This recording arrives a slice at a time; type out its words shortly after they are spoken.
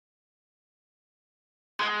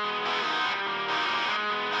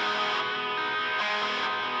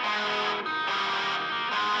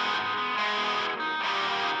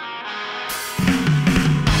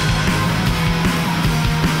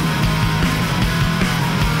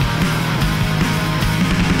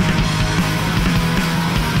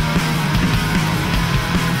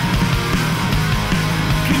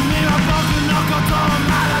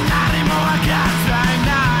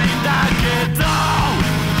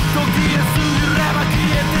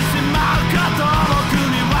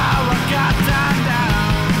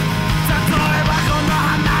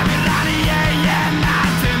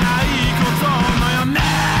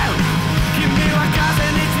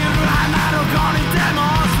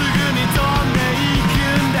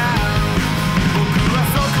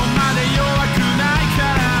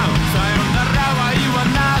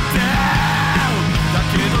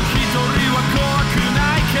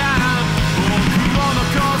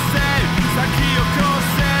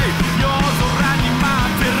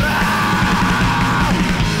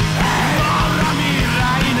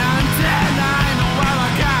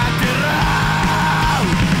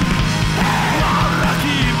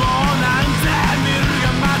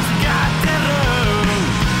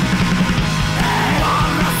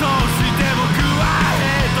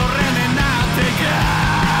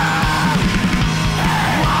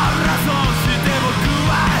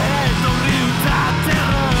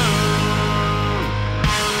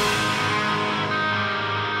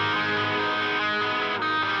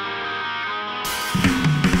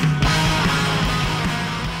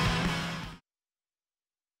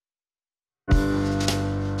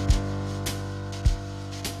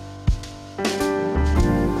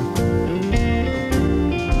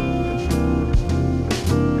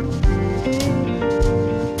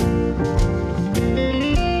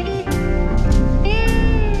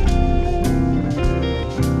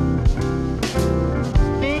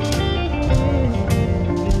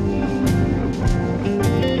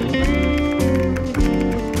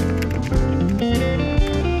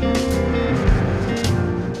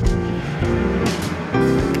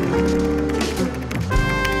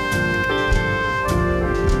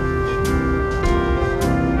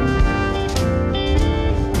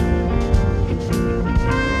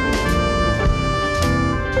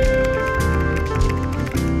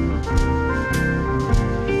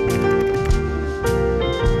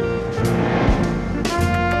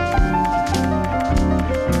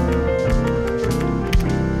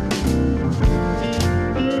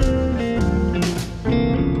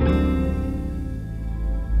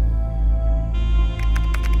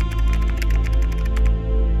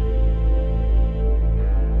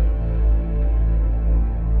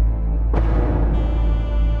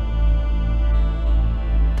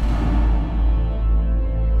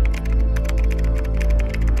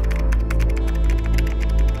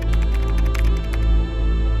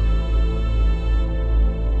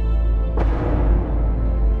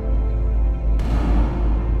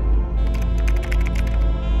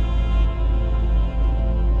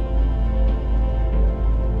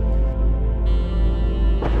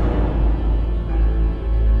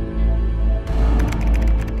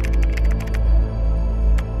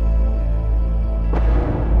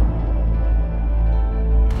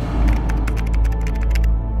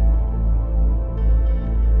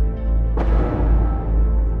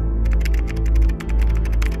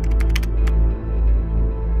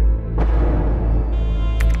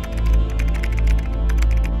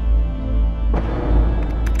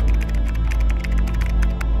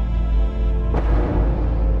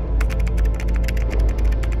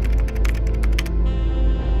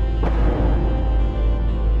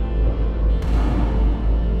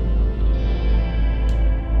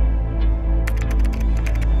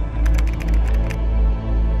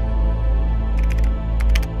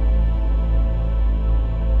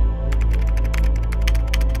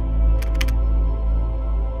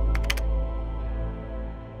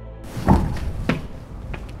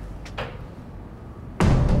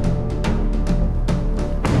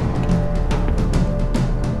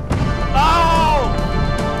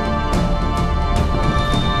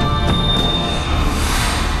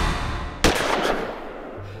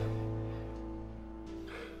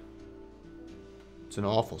It's an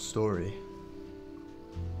awful story.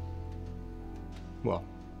 Well,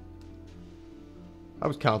 I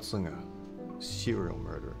was counseling a serial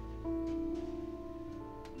murderer.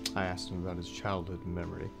 I asked him about his childhood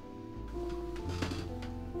memory.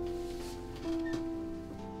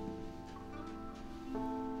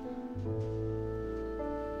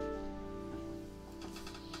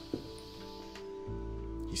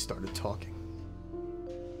 He started talking.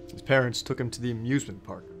 His parents took him to the amusement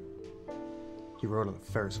park. He rode on the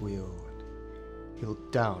Ferris wheel and he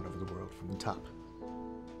looked down over the world from the top.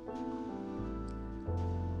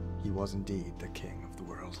 He was indeed the king of the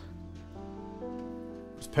world.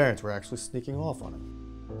 His parents were actually sneaking off on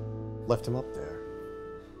him. Left him up there,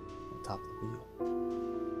 on top of the wheel.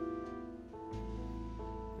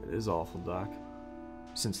 It is awful, Doc.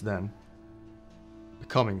 Since then,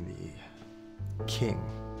 becoming the king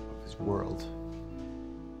of his world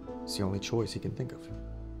is the only choice he can think of.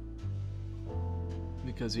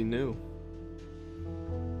 Because he knew.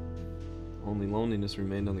 Only loneliness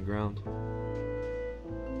remained on the ground.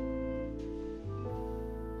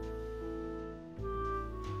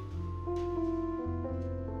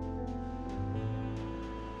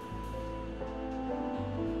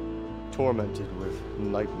 Tormented with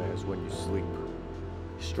nightmares when you sleep,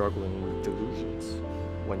 struggling with delusions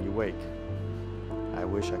when you wake. I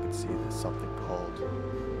wish I could see there's something called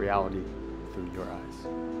reality through your eyes.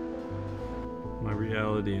 My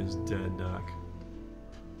reality is dead, Doc.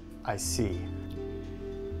 I see.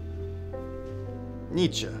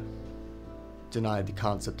 Nietzsche denied the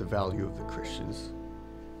concept of value of the Christians,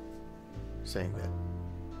 saying that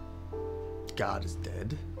God is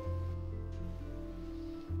dead.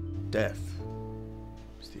 Death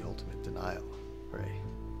is the ultimate denial, Ray.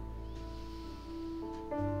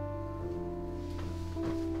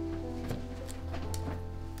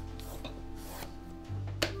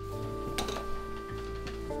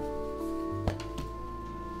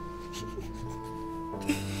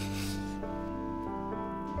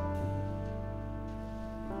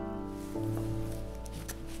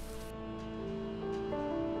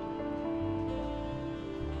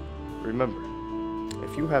 Remember,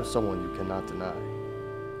 if you have someone you cannot deny,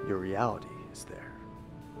 your reality is there.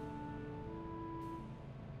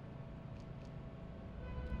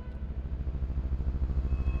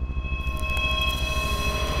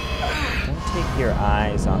 Don't take your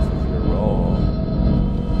eyes off of your role.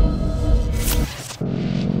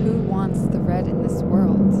 Who wants the red in this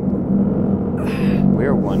world?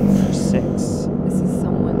 We're 1 for 6. This is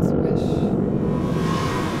someone's wish.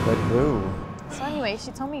 But who? So anyway,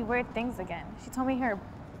 she told me weird things again. She told me her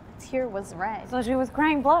tear was red. So she was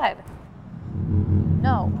crying blood.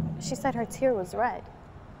 No, she said her tear was red.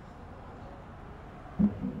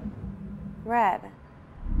 Red.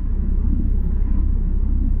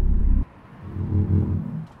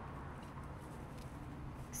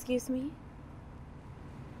 Excuse me?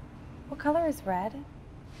 What color is red?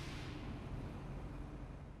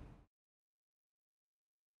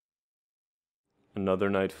 Another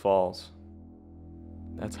night falls.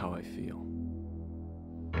 That's how I feel.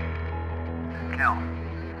 Kill.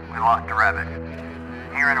 We lost the rabbit.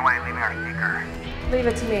 Here and away, leaving our seeker. Leave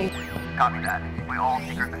it to me. Copy that. We all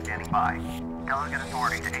seekers are standing by. Tell us to get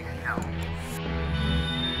authority to ASyouare.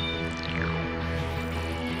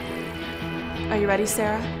 Are you ready,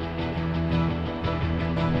 Sarah?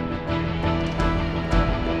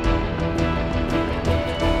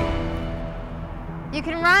 You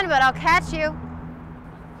can run, but I'll catch you.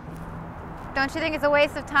 Don't you think it's a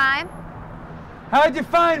waste of time? How'd you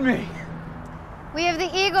find me? We have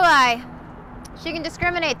the eagle eye. She can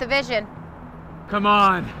discriminate the vision. Come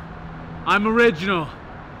on. I'm original.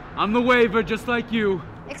 I'm the waver just like you.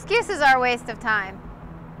 Excuses are a waste of time.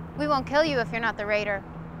 We won't kill you if you're not the raider.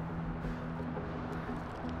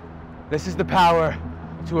 This is the power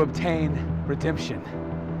to obtain redemption.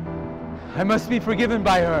 I must be forgiven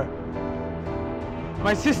by her.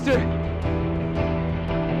 My sister.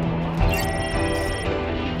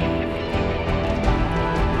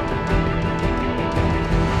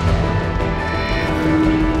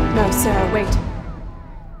 No, Sarah, wait.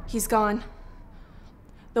 He's gone.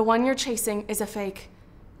 The one you're chasing is a fake.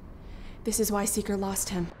 This is why Seeker lost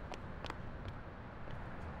him.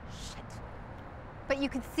 Shit. But you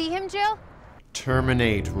can see him, Jill?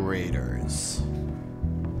 Terminate raiders.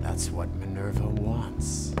 That's what Minerva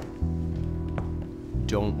wants.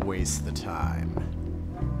 Don't waste the time.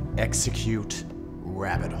 Execute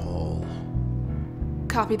Rabbit Hole.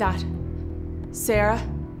 Copy that. Sarah,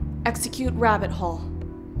 execute Rabbit Hole.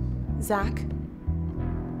 Zach,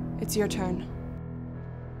 it's your turn.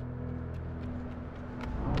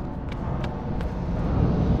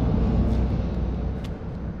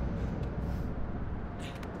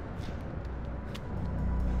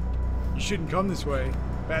 shouldn't come this way.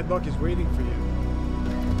 Bad luck is waiting for you.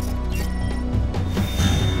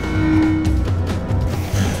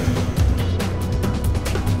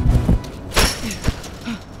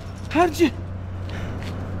 How did you...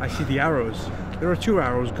 I see the arrows. There are 2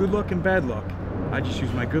 arrows, good luck and bad luck. I just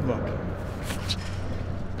use my good luck.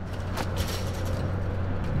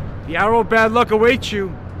 The arrow of bad luck awaits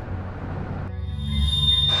you.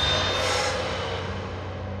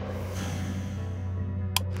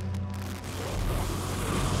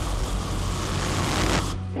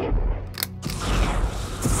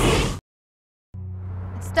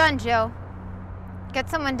 It's done, Joe. Get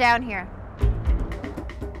someone down here.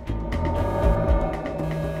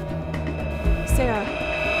 Sarah,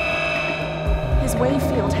 his wave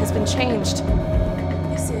field has been changed.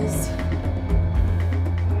 This is...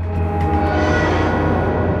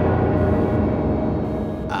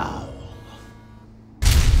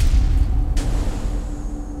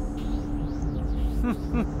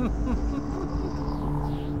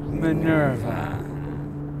 Minerva,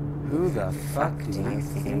 who the fuck do you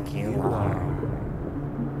think you are?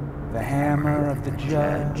 The hammer of the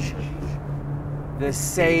judge? The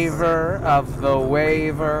saver of the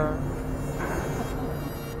waver?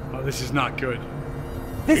 Oh, this is not good.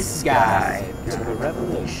 This guide to the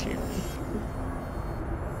revelation.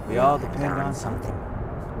 We all depend on something.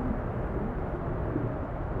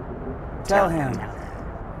 Tell him.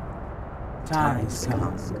 Time has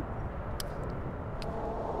come.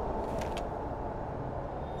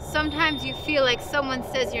 Sometimes you feel like someone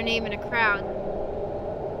says your name in a crowd.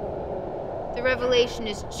 The revelation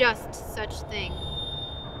is just such thing.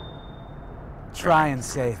 Try and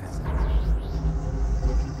save him.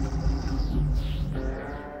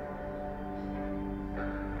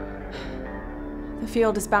 The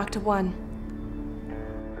field is back to 1.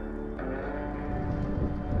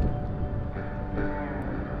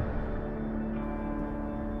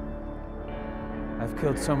 I've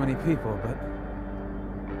killed so many people, but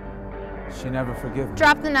she never forgive me.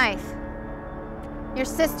 Drop the knife. Your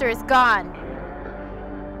sister is gone.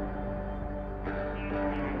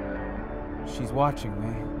 She's watching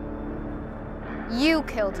me. You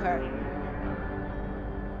killed her.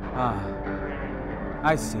 Ah,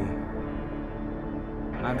 I see.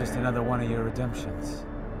 I'm just another one of your redemptions.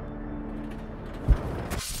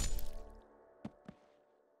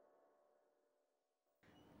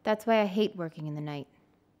 That's why I hate working in the night.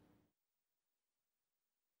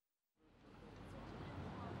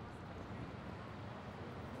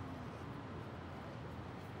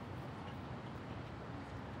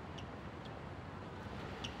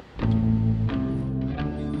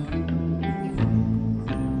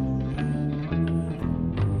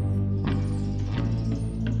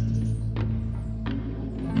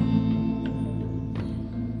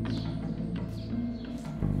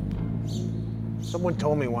 Someone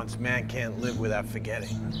told me once man can't live without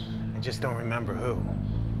forgetting. I just don't remember who.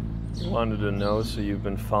 You wanted to know, so you've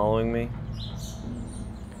been following me?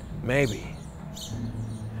 Maybe.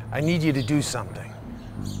 I need you to do something.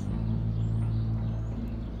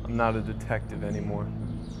 I'm not a detective anymore.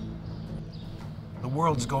 The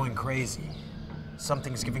world's going crazy.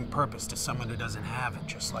 Something's giving purpose to someone who doesn't have it,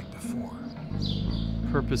 just like before.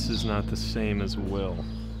 Purpose is not the same as will.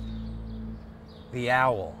 The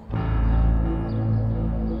owl.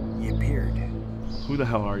 He appeared. Who the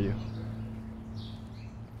hell are you?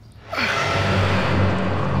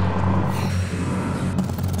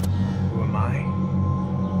 Who am I?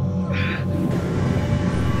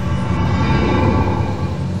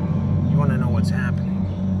 You want to know what's happening?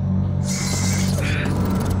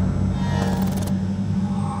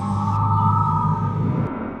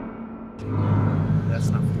 That's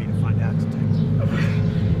not for me to find out, Detective.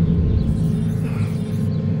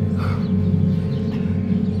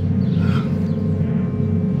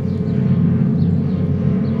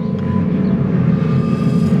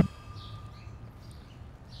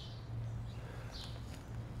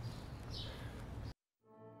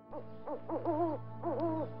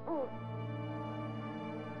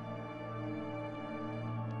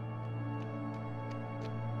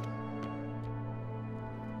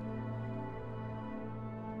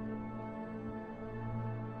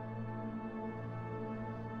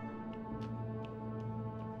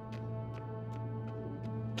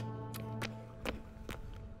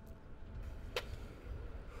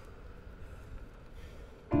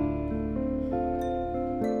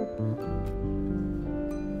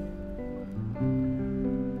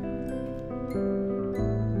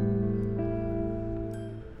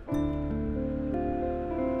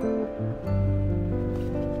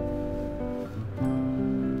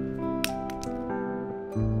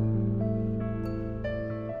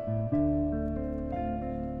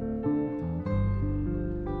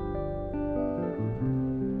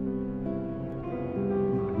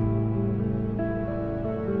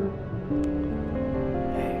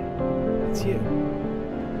 you.